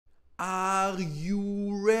Are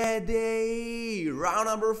you ready? Round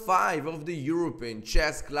number 5 of the European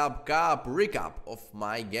Chess Club Cup recap of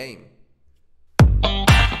my game.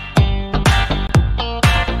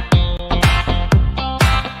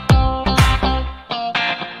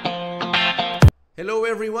 Hello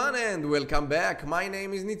everyone and welcome back. My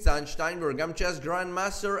name is Nitzan Steinberg, I'm Chess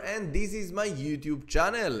Grandmaster and this is my YouTube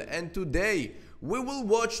channel, and today we will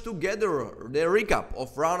watch together the recap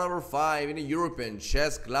of round number 5 in the European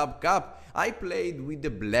Chess Club Cup. I played with the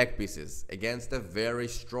black pieces against a very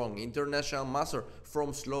strong international master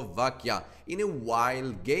from Slovakia in a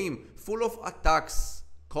wild game full of attacks,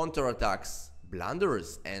 counterattacks,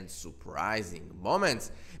 blunders and surprising moments.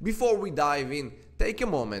 Before we dive in, take a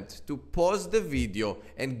moment to pause the video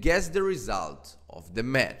and guess the result of the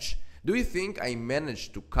match. Do you think I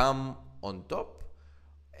managed to come on top?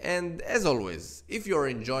 And as always, if you're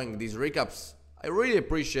enjoying these recaps, I really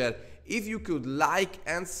appreciate if you could like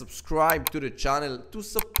and subscribe to the channel to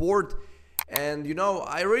support. And you know,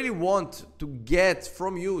 I really want to get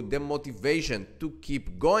from you the motivation to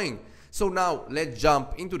keep going. So now let's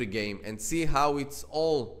jump into the game and see how it's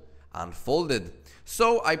all unfolded.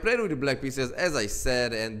 So I played with the black pieces as I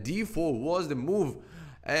said, and d4 was the move.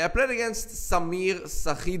 I played against Samir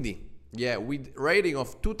Sahidi. Yeah, with rating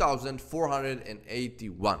of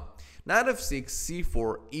 2481. Knight f6,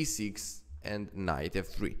 c4, e6 and knight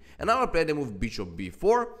f3. And now I play the move bishop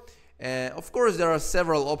b4. Of course there are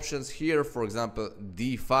several options here, for example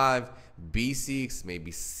d5, b6,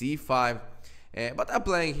 maybe c5. But I'm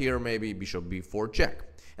playing here maybe bishop b4 check.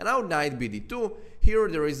 And now knight bd2. Here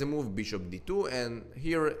there is a move bishop d2, and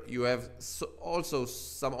here you have also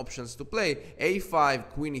some options to play. a5,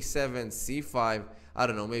 queen e7, c5. I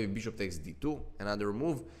don't know, maybe bishop takes d2, another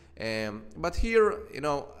move. But here,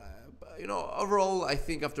 overall, I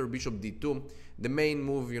think after bishop d2, the main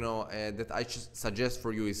move, that I suggest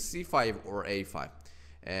for you is c5 or a5.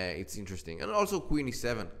 It's interesting, and also queen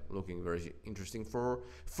e7 looking very interesting for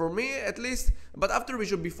me at least. But after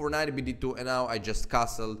bishop b4, knight bd2, and now I just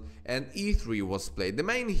castled and e3 was played. The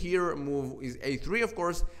main here move is a3, of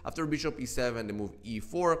course. After bishop e7, the move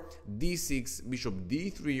e4, d6, bishop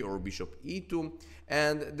d3 or bishop e2.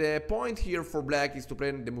 And the point here for black is to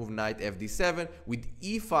play the move knight fd7 with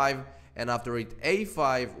e5, and after it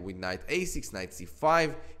a5 with knight a6, knight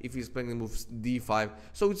c5 if he's playing the move d5.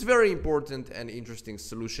 So it's very important and interesting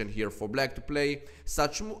solution here for black to play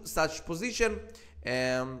such position.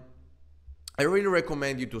 I really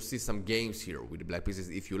recommend you to see some games here with the black pieces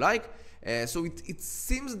if you like. So it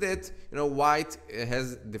seems that white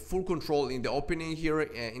has the full control in the opening here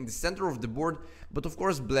in the center of the board, but of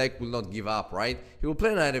course black will not give up, right? He will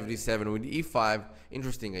play knight fd7 with e5.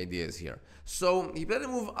 Interesting ideas here. So he played a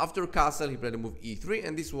move after castle, he played a move e3,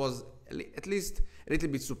 and this was at least a little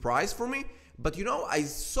bit surprise for me. But I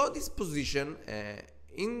saw this position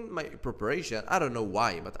in my preparation. I don't know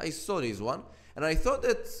why, but I saw this one, and I thought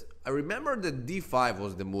that I remember that d5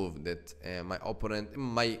 was the move that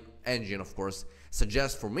my engine of course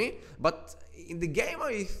suggests for me. But in the game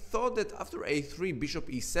I thought that after a3, bishop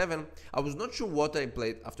e7, I was not sure what I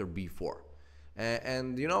played after b4.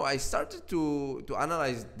 And I started to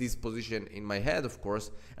analyze this position in my head, of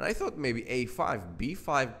course, and I thought maybe a5,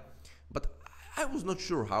 b5, but I was not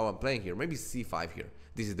sure how I'm playing here. Maybe c5 here.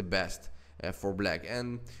 This is the best for black.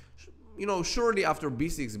 And surely after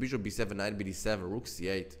b6, bishop b7, knight bd7, rook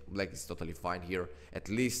c8, black is totally fine here, at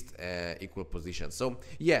least equal position. So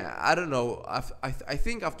yeah, I don't know, I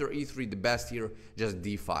think after e3 the best here, just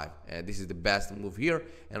d5. This is the best move here.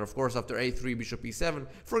 And of course after a3, bishop e7,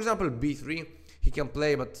 for example b3 he can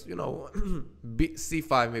play, but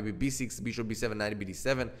c5, maybe b6, bishop b7, knight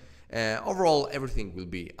bd7. Overall everything will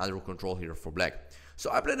be under control here for black. So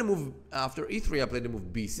I played the move after e3, I played the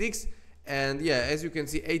move b6. And yeah, as you can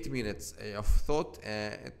see, 8 minutes of thought.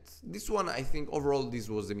 This one, I think overall this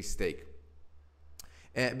was a mistake.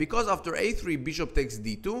 Because after a3, bishop takes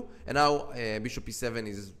d2, and now bishop e7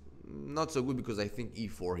 is not so good because I think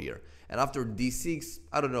e4 here. And after d6,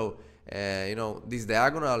 I don't know, this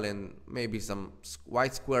diagonal and maybe some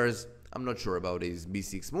white squares. I'm not sure about this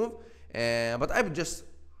b6 move. But I would just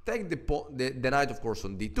take the knight, of course,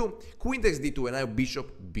 on d2, queen takes d2, and now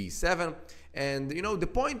bishop b7. And the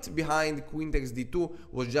point behind queen takes d2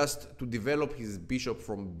 was just to develop his bishop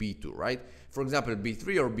from b2, right? For example,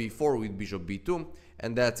 b3 or b4 with bishop b2,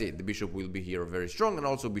 and that's it. The bishop will be here very strong, and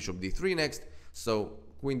also bishop d3 next. So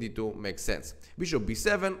queen d2 makes sense. Bishop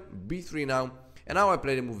b7, b3 now, and now I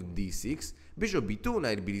play the move d6, bishop b2,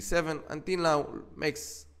 knight bd7. Until now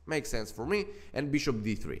makes sense for me, and bishop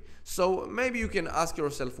d3. So maybe you can ask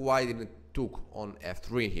yourself why didn't it took on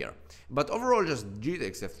f3 here. But overall just g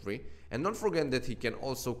takes f3, And don't forget that he can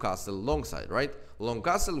also castle long side, right? Long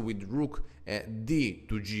castle with rook d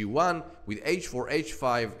to g1, with h4,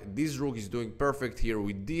 h5. This rook is doing perfect here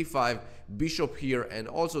with d5, bishop here, and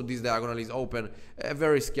also this diagonal is open.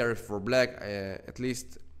 Very scary for black, at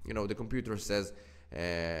least, you know, the computer says,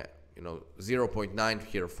 you know, 0.9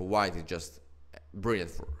 here for white is just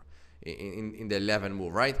brilliant for in the 11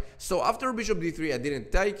 move, right? So after bishop d3, I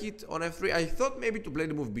didn't take it on f3. I thought maybe to play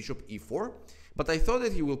the move bishop e4, but I thought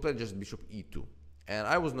that he will play just bishop e2. And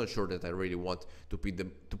I was not sure that I really want to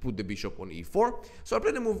put the bishop on e4. So I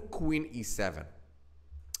played the move queen e7.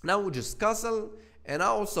 Now we just castle. And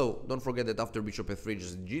also, don't forget that after bishop f3,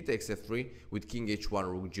 just g takes f3 with king h1,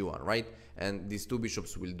 rook g1, right? And these two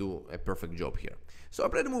bishops will do a perfect job here. So I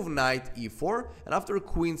played the move knight e4, and after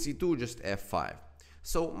queen c2, just f5.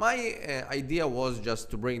 So my idea was just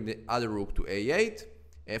to bring the other rook to a8,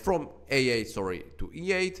 from a8, sorry, to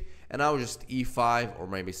e8, and now just e5, or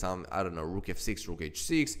maybe some, I don't know, rook f6, rook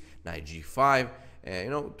h6, knight g5, you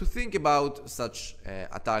know, to think about such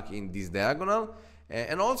attack in this diagonal,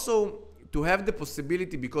 and also to have the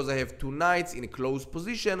possibility, because I have two knights in a close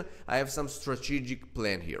position, I have some strategic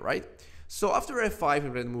plan here, right? So after f5, I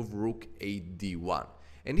played the move rook a d1.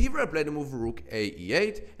 And here I played the move rook a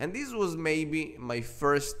e8, and this was maybe my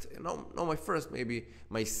first, maybe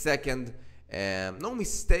my second, no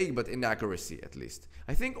mistake, but inaccuracy at least.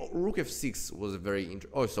 I think rook f6 was a very,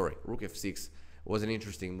 rook f6 was an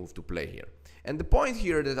interesting move to play here. And the point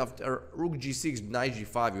here that after rook g6, knight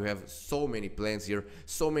g5, you have so many plans here,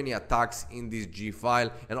 so many attacks in this g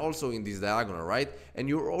file and also in this diagonal, right? And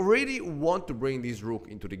you already want to bring this rook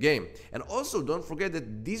into the game. And also don't forget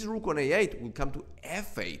that this rook on a8 will come to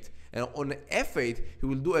f8, and on f8 he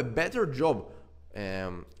will do a better job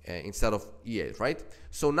instead of e8, right?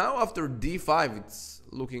 So now after d5, it's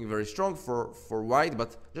looking very strong for white,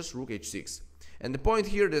 but just rook h6. And the point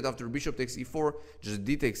here that after bishop takes e4, just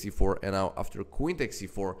d takes e4, and now after queen takes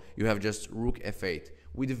e4, you have just rook f8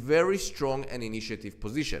 with a very strong and initiative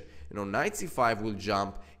position. You know, knight c5 will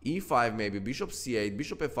jump, e5 maybe, bishop c8,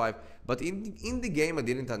 bishop f5, but in the game I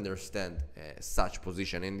didn't understand such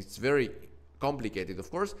position, and it's very complicated, of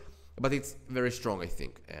course, but it's very strong, I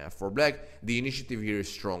think. For black, the initiative here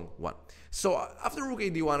is strong one. So after rook a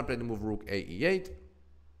d1, I played the move rook a e8,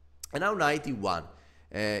 and now knight e1.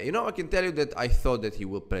 You know, I can tell you that I thought that he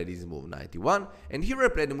will play this move knight e1, and here I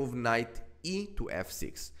played the move knight e to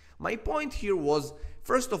f6. My point here was,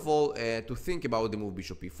 first of all, to think about the move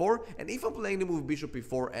bishop e4, and if I'm playing the move bishop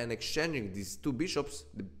e4 and exchanging these two bishops,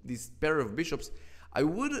 this pair of bishops, I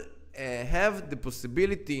would have the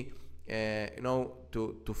possibility, you know,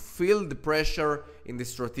 to feel the pressure in the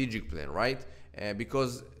strategic plan, right?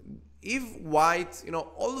 Because if white, you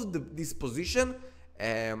know, all of this position,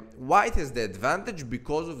 white has the advantage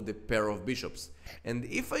because of the pair of bishops, and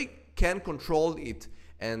if I can control it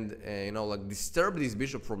and you know, like disturb this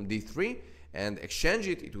bishop from d3 and exchange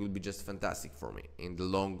it, it will be just fantastic for me in the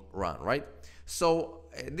long run, right? So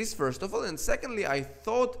this first of all, and secondly, I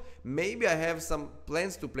thought maybe I have some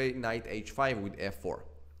plans to play knight h5 with f4,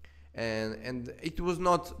 and it was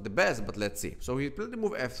not the best, but let's see. So he played the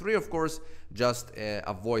move f3, of course, just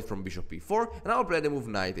avoid from bishop e4, and I'll play the move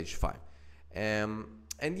knight h5.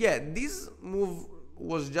 And yeah, this move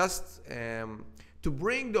was just to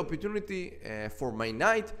bring the opportunity for my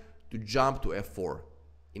knight to jump to f4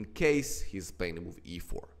 in case he's playing the move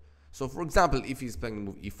e4. So for example, if he's playing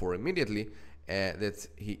the move e4 immediately, that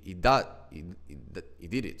he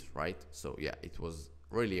did it, right? So yeah, it was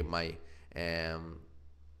really my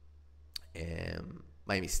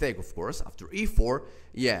my mistake, of course. After e4,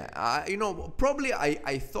 yeah, you know, probably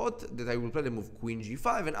I thought that I will play the move queen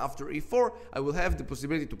g5, and after e4 I will have the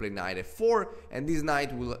possibility to play knight f4, and this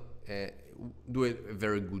knight will do a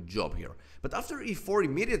very good job here. But after e4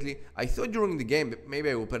 immediately, I thought during the game that maybe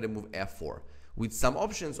I will play the move f4 with some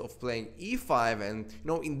options of playing e5, and you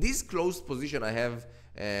know, in this closed position I have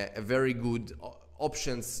a very good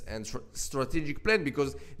options and strategic plan,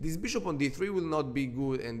 because this bishop on d3 will not be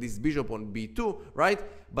good and this bishop on b2, right?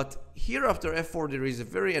 But here after f4 there is a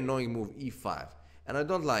very annoying move e5, and I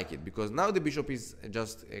don't like it because now the bishop is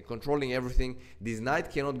just controlling everything. This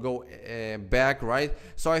knight cannot go back, right?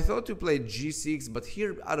 So I thought to play g6, but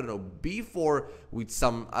here, I don't know, b4 with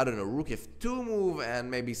some, I don't know, rook f2 move and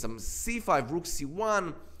maybe some c5, rook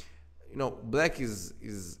c1. You know, black is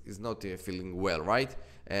not feeling well, right?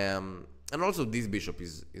 And also this bishop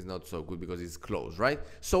is not so good because it's close, right?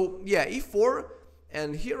 So yeah, e4,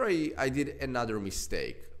 and here I did another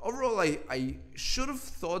mistake. Overall, I should have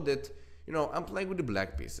thought that, you know, I'm playing with the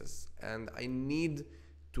black pieces and I need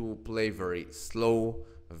to play very slow,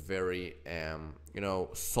 very you know,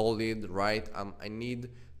 solid, right? I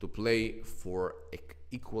need to play for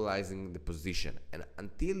equalizing the position, and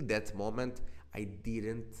until that moment I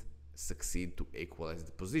didn't succeed to equalize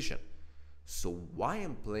the position. So why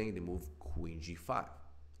I'm playing the move Queen G5?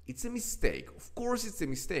 It's a mistake. Of course it's a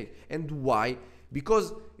mistake. And why?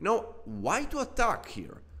 Because, you know, why to attack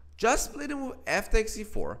here? Just play the move F takes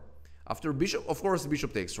E4. After bishop, of course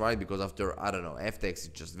bishop takes, right? Because after, I don't know, F takes is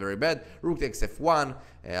just very bad. Rook takes F1,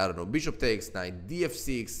 I don't know, bishop takes, knight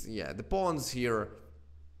DF6, yeah, the pawns here.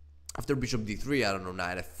 After bishop D3, I don't know,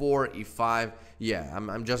 knight F4, E5, yeah,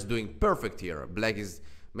 I'm just doing perfect here. Black is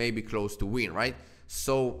maybe close to win, right?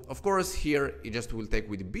 So, of course, here it just will take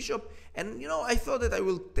with the bishop. And, you know, I thought that I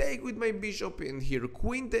will take with my bishop, and here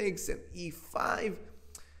queen takes and E5.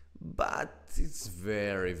 But it's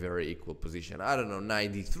very, very equal position. I don't know,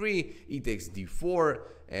 knight D3, E takes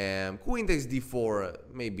D4, queen takes D4,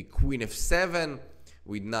 maybe queen F7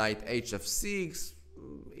 with knight HF6.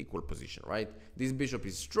 Equal position, right? This bishop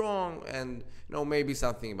is strong, and you know, maybe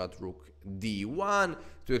something about rook D1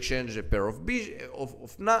 to exchange a pair of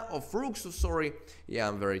rooks. Sorry, yeah,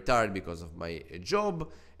 I'm very tired because of my job.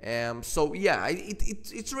 So yeah,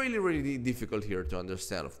 it's really, really difficult here to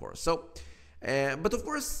understand, of course. So, but of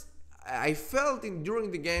course, I felt during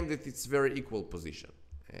the game that it's very equal position,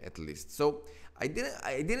 at least. So I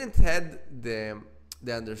didn't had the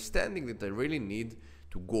understanding that I really need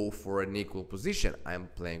to go for an equal position. I'm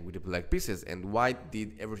playing with the black pieces, and white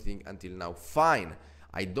did everything until now fine.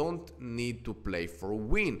 I don't need to play for a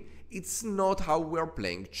win. It's not how we're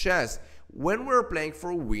playing chess. When we're playing for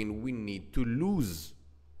a win, we need to lose.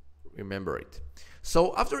 Remember it.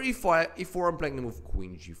 So after e4, I'm playing the move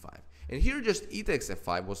queen g5. And here just e takes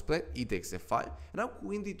f5 was played, e takes f5, and now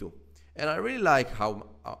queen d2. And I really like how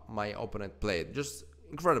my opponent played. Just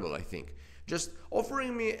incredible, I think. Just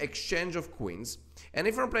offering me exchange of queens. And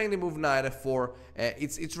if I'm playing the move knight f4,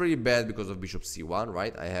 it's really bad because of bishop c1,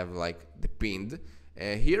 right? I have like the pinned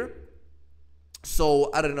here.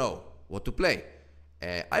 So I don't know what to play.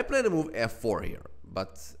 I played the move f4 here,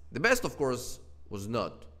 but the best, of course, was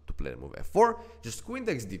not to play the move f4. Just queen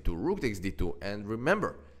takes d2, rook takes d2, and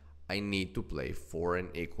remember, I need to play for an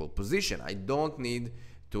equal position. I don't need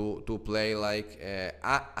to play like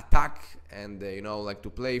attack and you know, like to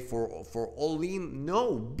play for all in.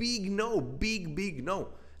 No, big no, big no.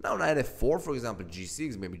 Now knight f4, for example,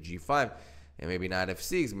 g6, maybe g5, and maybe knight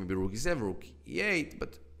f6, maybe rook e7, rook e8.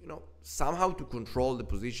 But you know, somehow to control the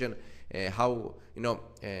position, how you know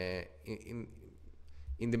in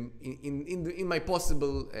my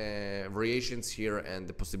possible variations here and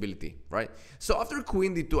the possibility, right? So after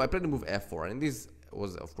queen d2, I played the move f4, and this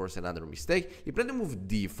was of course another mistake. He played the move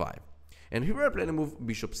d5, and here I played the move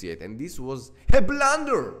bishop c8, and this was a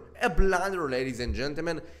blunder, ladies and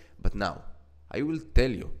gentlemen. But now I will tell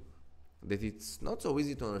you that it's not so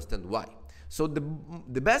easy to understand why. So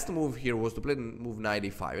the best move here was to play the move knight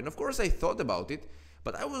e5, and of course I thought about it,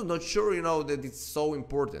 but I was not sure, you know, that it's so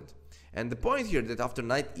important. And the point here that after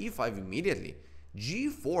knight e5 immediately,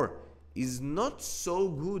 g4 is not so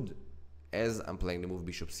good as I'm playing the move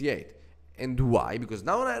bishop c8. And why? Because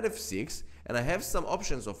now knight f6, and I have some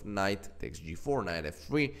options of knight takes g4, knight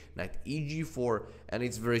f3, knight eg4, and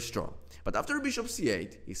it's very strong. But after bishop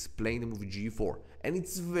c8, he's playing the move g4, and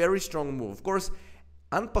it's very strong move. Of course,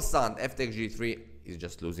 en passant, f takes g3 is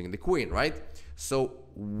just losing the queen, right? So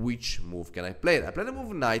which move can I play? I play the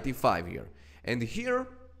move knight e5 here, and here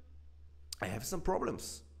I have some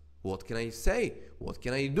problems. What can I say? What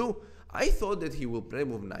can I do? I thought that he will play the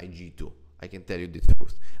move knight g2. I can tell you the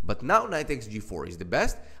truth. But now knight takes g4 is the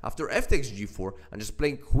best. After f takes g4, I'm just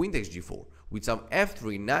playing queen takes g4 with some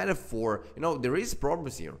f3, knight f4. You know, there is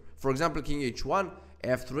problems here. For example, king h1,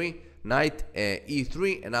 f3, knight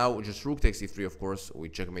e3, and now just rook takes e3, of course, we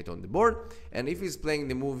checkmate on the board. And if he's playing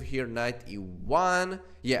the move here, knight e1,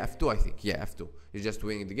 yeah, f2, I think, yeah, f2. He's just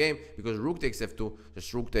winning the game because rook takes f2,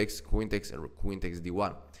 just rook takes, and queen takes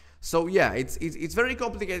d1. So yeah, it's very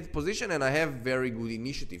complicated position, and I have very good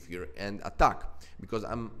initiative here and attack, because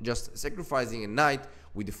I'm just sacrificing a knight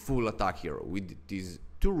with the full attack here with these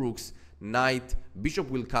two rooks. Knight,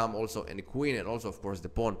 bishop will come also, and the queen, and also of course the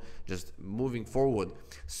pawn just moving forward.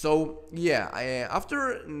 So yeah,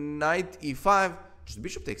 after knight e5, just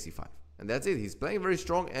bishop takes e5, and that's it. He's playing very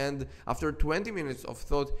strong, and after 20 minutes of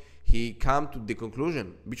thought, he came to the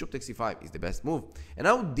conclusion bishop takes e5 is the best move. And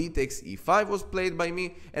now d takes e5 was played by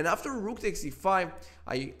me, and after rook takes e5,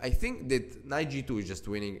 I think that knight g2 is just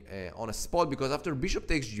winning on a spot, because after bishop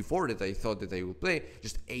takes g4 that I thought that I would play,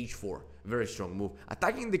 just h4, very strong move,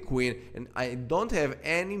 attacking the queen, and I don't have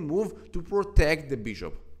any move to protect the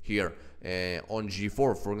bishop. here on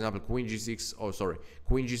g4, for example queen g6, oh sorry,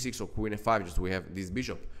 queen g6 or queen f5, just we have this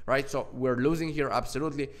bishop, right? So we're losing here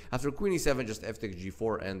absolutely. After queen e7, just f takes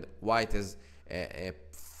g4, and white has a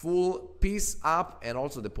full piece up, and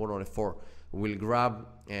also the pawn on f4 will grab,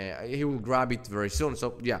 he will grab it very soon.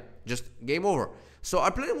 So yeah, just game over. So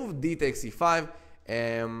I played a move d takes e5.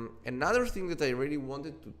 Another thing that I really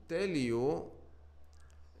wanted to tell you,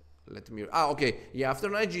 let me, okay, yeah, after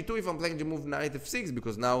knight g2, if I'm playing the move knight f6,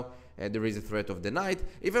 because now there is a threat of the knight.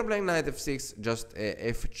 If I'm playing knight f6, just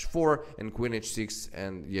f4 and queen h6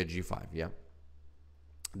 and yeah, g5, yeah,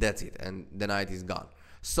 that's it, and the knight is gone.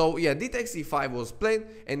 So yeah, d takes e5 was played,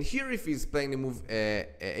 and here if he's playing the move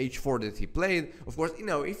h4 that he played, of course, you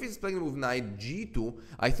know, if he's playing the move knight g2,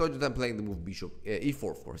 I thought that I'm playing the move bishop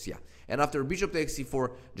e4, of course, yeah. And after bishop takes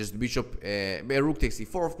e4, just bishop, rook takes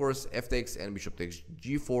e4, of course, f takes, and bishop takes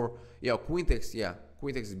g4, yeah, queen takes, yeah,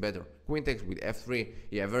 queen takes is better. Queen takes with f3,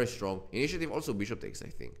 yeah, very strong. Initiative also bishop takes, I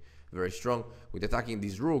think. Very strong with attacking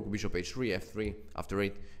this rook, bishop h3, f3, after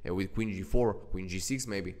 8 with queen g4, queen g6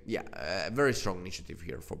 maybe. Yeah, very strong initiative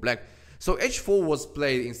here for black. So h4 was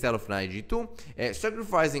played instead of knight g2,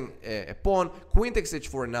 sacrificing a pawn, queen takes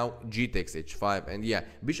h4, and now g takes h5. And yeah,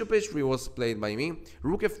 bishop h3 was played by me,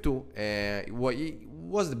 rook f2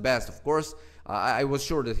 was the best, of course. I was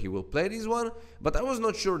sure that he will play this one, but I was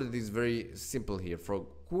not sure that it's very simple here.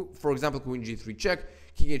 For example, queen g3 check,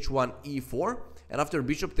 king h1 e4, and after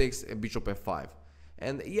bishop takes bishop f5.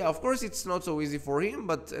 And yeah, of course it's not so easy for him,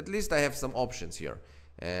 but at least I have some options here.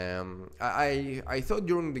 I thought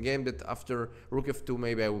during the game that after rook f2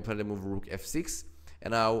 maybe I will play the move rook f6,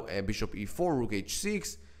 and now bishop e4, rook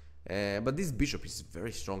h6, but this bishop is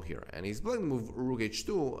very strong here, and he's playing the move rook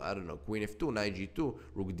h2, I don't know, queen f2, knight g2,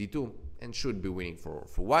 rook d2, and should be winning for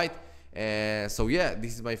white. So yeah,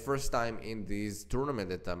 this is my first time in this tournament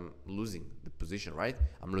that I'm losing the position, right?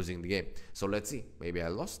 I'm losing the game. So let's see, maybe I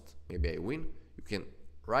lost, maybe I win. You can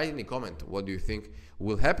write in the comment what do you think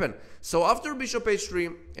will happen. So after bishop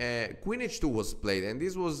h3, queen h2 was played, and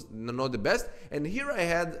this was not the best, and here I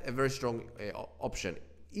had a very strong option,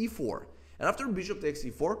 e4, and after bishop takes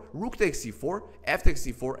e4, rook takes e4, f takes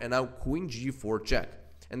e4, and now queen g4 check.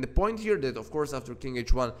 And the point here that, of course, after king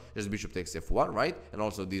h1, just bishop takes f1, right? And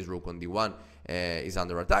also this rook on d1 is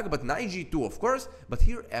under attack, but knight g2, of course, but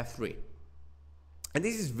here f3. And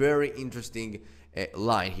this is very interesting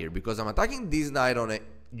line here, because I'm attacking this knight on a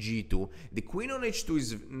g2, the queen on h2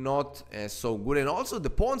 is not so good, and also the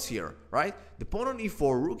pawns here, right? The pawn on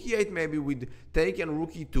e4, rook e8 maybe with take, and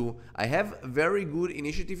rook e2. I have very good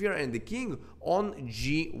initiative here, and the king on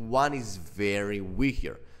g1 is very weak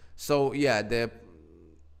here. So yeah,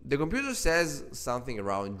 the computer says something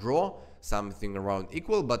around draw, something around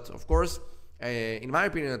equal, but of course, in my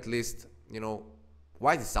opinion at least, you know,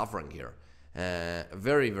 white is suffering here.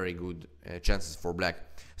 Very, very good chances for black.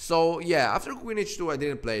 So yeah, after queen h2 I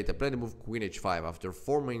didn't play it. I played the move queen h5 after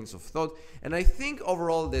 4 minutes of thought, and I think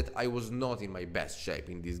overall that I was not in my best shape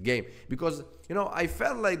in this game, because, you know, I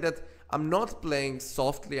felt like that I'm not playing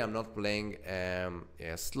softly, I'm not playing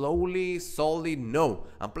slowly, solid. No,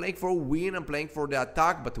 I'm playing for a win, I'm playing for the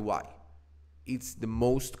attack. But why? It's the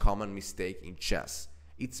most common mistake in chess.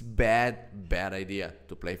 It's bad idea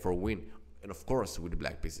to play for a win, and of course with the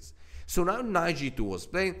black pieces. So now knight g2 was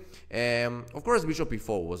played. Of course bishop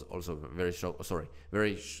e4 was also very strong.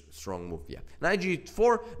 Very strong move. Yeah, knight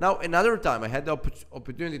g4. Now another time I had the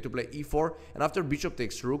opportunity to play e4, and after bishop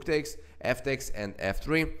takes, rook takes, f takes, and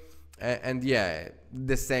f3. And yeah,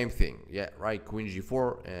 the same thing. Yeah, right. Queen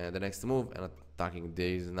g4, the next move, and attacking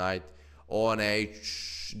this knight on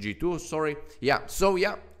g2. Sorry. Yeah. So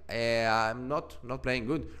yeah, I'm not playing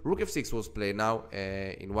good. Rook f6 was played now.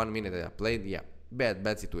 In 1 minute I played. Yeah,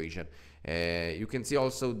 bad situation. You can see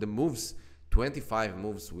also the moves. 25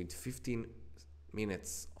 moves with 15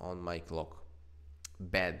 minutes on my clock.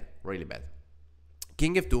 Bad, really bad.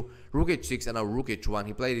 King f2, rook h6, and now rook h1.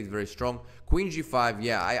 He played it very strong. Queen g5.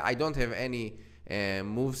 Yeah, I don't have any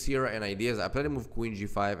moves here and ideas. I played the move queen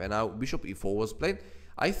g5, and now bishop e4 was played.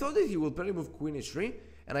 I thought that he will play the move queen h3,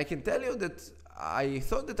 and I can tell you that I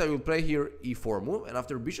thought that I will play here e4 move, and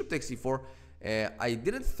after bishop takes e4, I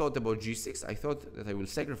didn't thought about g6. I thought that I will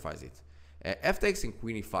sacrifice it. F takes and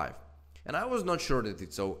queen e5, and I was not sure that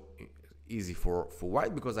it's so easy for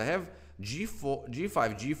white, because I have g4,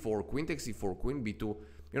 g5, g4, queen takes e4, queen b2.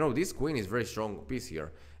 You know, this queen is very strong piece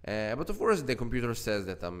here. But of course the computer says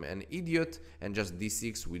that I'm an idiot, and just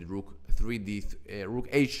d6 with rook 3, rook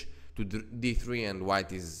h to d3, and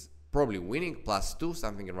white is probably winning, +2,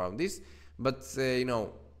 something around this. But you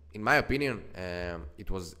know, in my opinion, it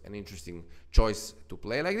was an interesting choice to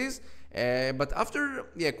play like this. But after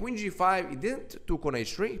queen g5, he didn't took on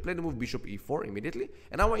h3. He played the move bishop e4 immediately,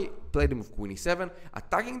 and now I played the move queen e7,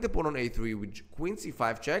 attacking the pawn on a3 with queen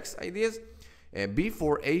c5 checks ideas.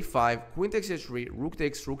 b4, a5, queen takes h3, rook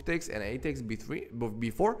takes, and a takes b3,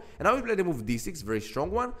 b4. And now we play the move d6, very strong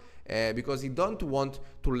one, because he don't want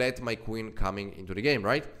to let my queen coming into the game,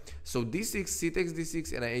 right? So d6, c takes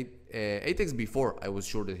d6, and a takes b4. I was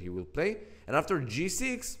sure that he will play. And after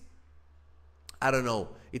g6, I don't know.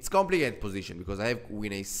 It's complicated position because I have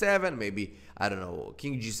queen a7, maybe, I don't know,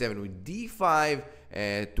 king g7 with d5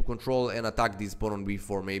 to control and attack this pawn on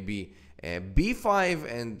b4, maybe b5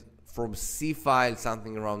 and from c5,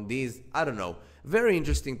 something around this. I don't know. Very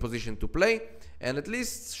interesting position to play, and at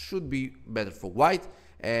least should be better for white.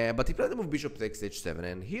 But he played the move bishop takes h7,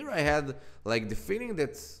 and here I had like the feeling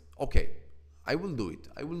that, okay, I will do it.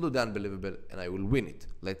 I will do the unbelievable, and I will win it.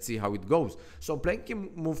 Let's see how it goes. So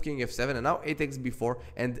playing move king f7, and now a takes b4,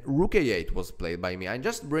 and rook a8 was played by me. I'm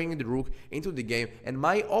just bringing the rook into the game, and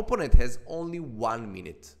my opponent has only 1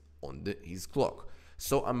 minute on his clock.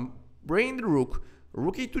 So I'm bringing the rook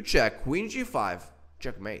e2 check, queen g5,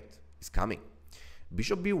 checkmate is coming.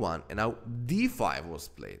 Bishop b1, and now d5 was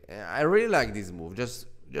played. And I really like this move, just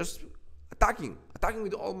attacking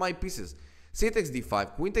with all my pieces. C takes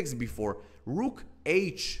d5, queen takes b4, rook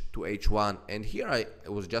h to h1, and here I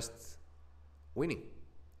was just winning,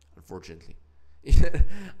 unfortunately.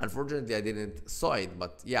 Unfortunately, I didn't saw it,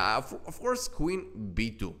 but yeah, of course, queen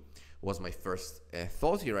b2 was my first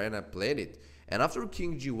thought here, and I played it. And after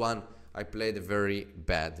king g1, I played a very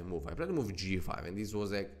bad move. I played the move g5, and this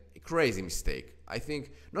was a crazy mistake. I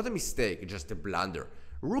think, not a mistake, just a blunder.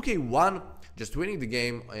 Rook a1, just winning the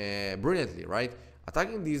game brilliantly, right?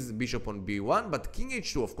 Attacking this bishop on b1, but king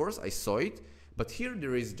h2, of course, I saw it. But here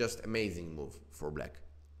there is just amazing move for black.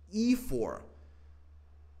 e4.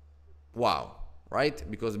 Wow, right?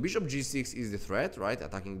 Because bishop g6 is the threat, right?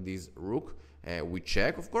 Attacking this rook, we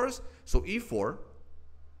check, of course. So e4.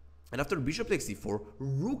 And after bishop takes e4,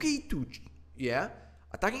 rook a2, yeah,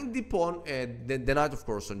 attacking the pawn, the knight, of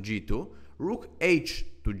course, on g2, rook h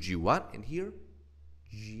to g1, and here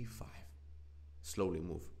g5. Slowly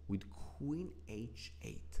move with queen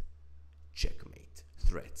h8, checkmate,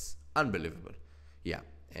 threats, unbelievable. Yeah,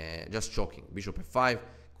 just shocking. Bishop f5,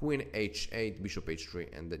 queen h8, bishop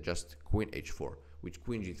h3, and then just queen h4 with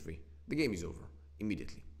queen g3. The game is over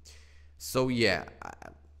immediately. So yeah.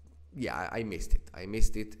 I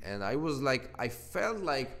missed it, and I was like, I felt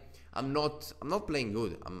like I'm not playing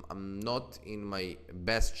good. I'm not in my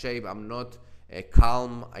best shape. I'm not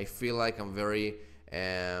calm. I feel like I'm very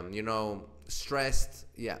stressed.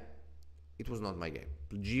 Yeah, it was not my game.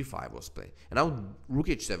 g5 was played, and now rook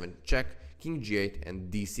h7 check, king g8, and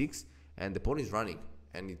d6, and the pawn is running,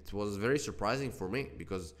 and it was very surprising for me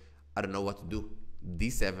because I don't know what to do.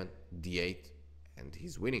 d7, d8, and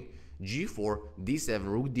he's winning. g4, d7,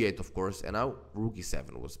 rook d8, of course, and now rook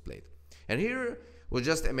e7 was played. And here was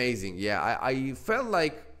just amazing. Yeah, I felt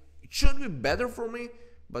like it should be better for me,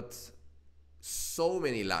 but so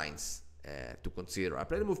many lines to consider. I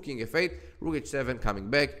played the move king f8, rook h7 coming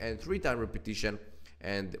back, and 3-time repetition,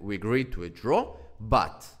 and we agreed to a draw.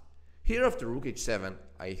 But here after rook h7,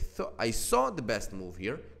 I saw the best move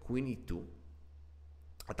here, queen e2,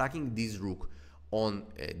 attacking this rook on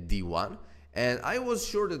d1. And I was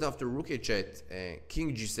sure that after rook h8,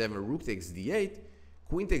 king g7, rook takes d8,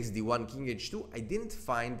 queen takes d1, king h2, I didn't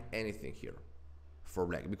find anything here for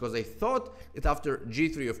black, because I thought that after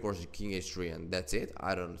g3, of course, king h3, and that's it.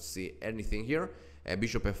 I don't see anything here.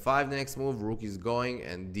 Bishop f5, the next move, rook is going,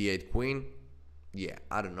 and d8 queen. Yeah,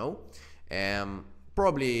 I don't know.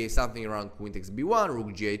 Probably something around queen takes b1, rook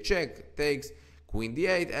g8 check, takes, queen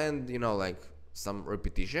d8, and like some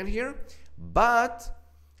repetition here. But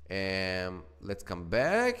let's come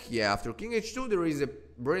back. Yeah, after king h2 there is a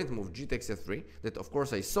brilliant move, g takes f3, that of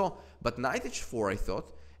course I saw, but knight h4 I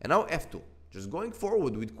thought, and now f2, just going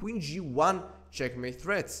forward with queen g1 checkmate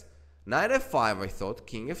threats. Knight f5 I thought,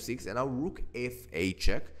 king f6, and now rook f8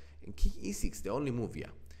 check, and king e6, the only move.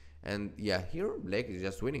 Yeah, and yeah, here black is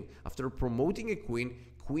just winning after promoting a queen,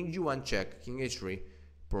 queen g1 check, king h3,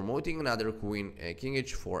 promoting another queen, king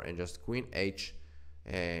h4, and just queen h,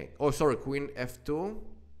 queen f2.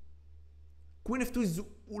 Queen f2 is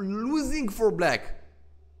losing for black.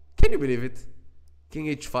 Can you believe it? King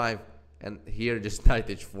h5, and here just knight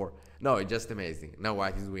h4. No, it's just amazing. Now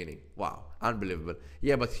white is winning. Wow, unbelievable.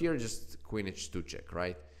 Yeah, but here just queen h2 check,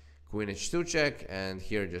 right? Queen h2 check, and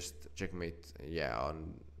here just checkmate. Yeah,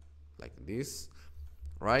 on like this,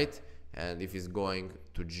 right? And if he's going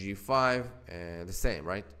to g5, the same,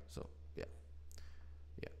 right? So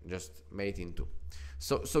Yeah, just mate in 2.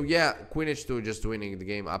 So yeah, queen h2 just winning the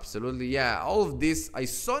game, absolutely. Yeah, all of this I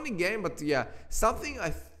saw in the game, but yeah, something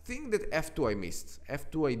I think that f2 I missed.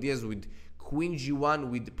 f2 ideas with queen g1,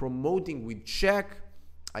 with promoting with check,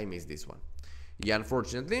 I missed this one. Yeah,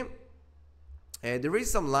 unfortunately. There is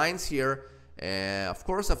some lines here. Of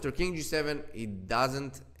course, after king g7, it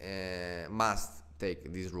doesn't must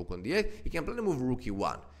take this rook on d8. He can play the move rook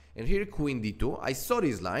e1. And here queen d2. I saw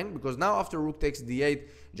this line because now after rook takes d8,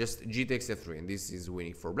 just g takes f3, and this is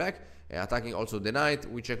winning for black. Attacking also the knight,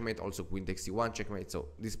 we checkmate, also queen takes c1, checkmate, so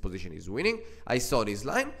this position is winning. I saw this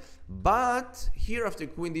line, but here after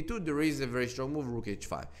queen d2 there is a very strong move, rook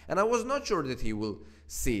h5, and I was not sure that he will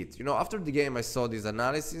see it. You know, after the game I saw this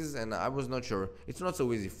analysis and I was not sure. It's not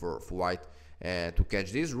so easy for white to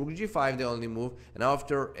catch this. Rook g5 the only move, and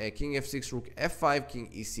after king f6, rook f5, king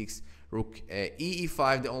e6, rook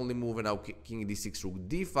e5 the only move, and now king d6, rook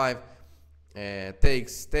d5,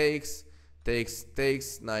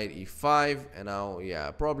 takes, knight e5, and now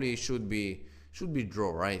yeah, probably should be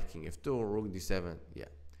draw, right? King f2, rook d7, yeah,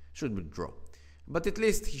 should be draw. But at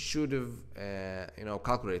least he should have you know,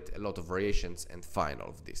 calculate a lot of variations and find all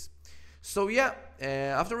of this. So yeah,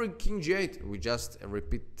 after king g8 we just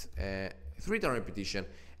repeat 3-turn repetition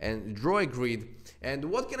and draw a grid. And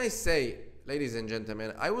what can I say, ladies and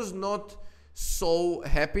gentlemen, I was not so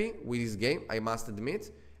happy with this game, I must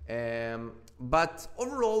admit. But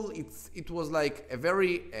overall it was like a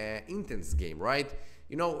very intense game, right?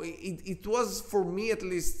 You know, it was, for me at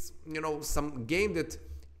least, you know, some game that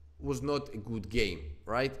was not a good game,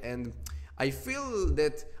 right? And I feel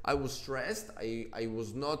that I was stressed, I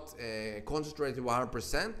was not concentrated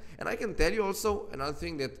 100%, and I can tell you also another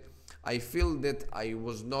thing, that I feel that I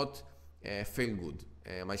was not feel good.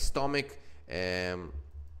 My stomach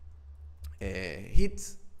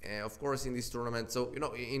hit, of course, in this tournament. So, you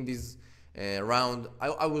know, in this round,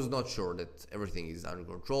 I was not sure that everything is under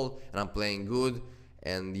control and I'm playing good,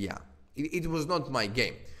 and yeah, it was not my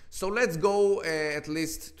game. So let's go at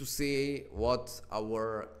least to see what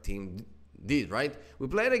our team did, right? We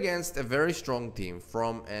played against a very strong team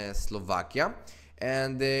from Slovakia,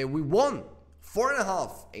 and we won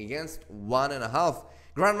 4.5 against 1.5.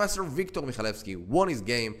 Grandmaster Viktor Michalewski won his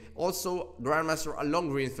game. Also, Grandmaster Alon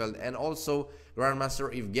Greenfeld and also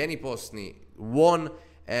Grandmaster Evgeny Postny won.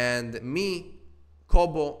 And me,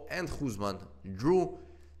 Kobo, and Huzman drew.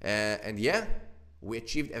 And yeah, we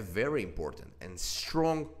achieved a very important and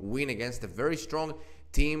strong win against a very strong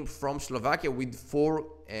team from Slovakia with 4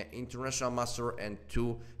 international master and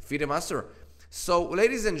 2 FIDE master. So,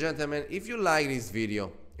 ladies and gentlemen, if you like this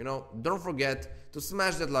video, you know, don't forget to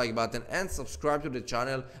smash that like button and subscribe to the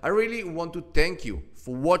channel. I really want to thank you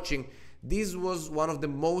for watching. This was one of the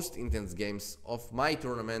most intense games of my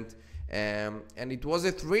tournament, and it was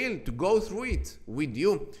a thrill to go through it with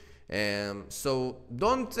you. So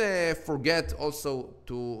don't forget also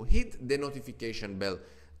to hit the notification bell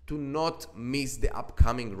to not miss the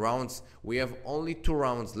upcoming rounds. We have only 2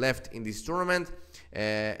 rounds left in this tournament,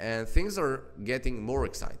 and things are getting more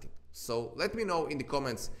exciting. So let me know in the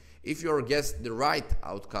comments if you guessed the right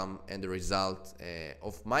outcome and the result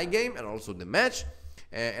of my game and also the match.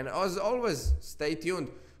 And as always, stay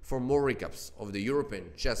tuned for more recaps of the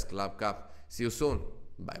European Chess Club Cup. See you soon.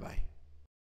 Bye bye.